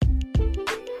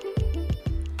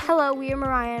Hello, we are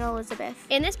Mariah and Elizabeth.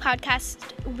 In this podcast,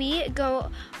 we go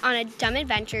on a dumb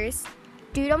adventures,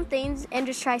 Do dumb things and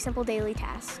just try simple daily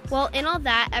tasks. well, in all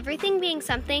that, everything being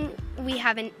something we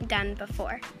haven't done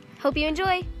before. Hope you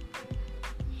enjoy.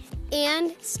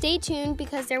 And stay tuned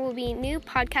because there will be new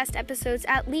podcast episodes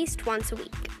at least once a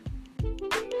week.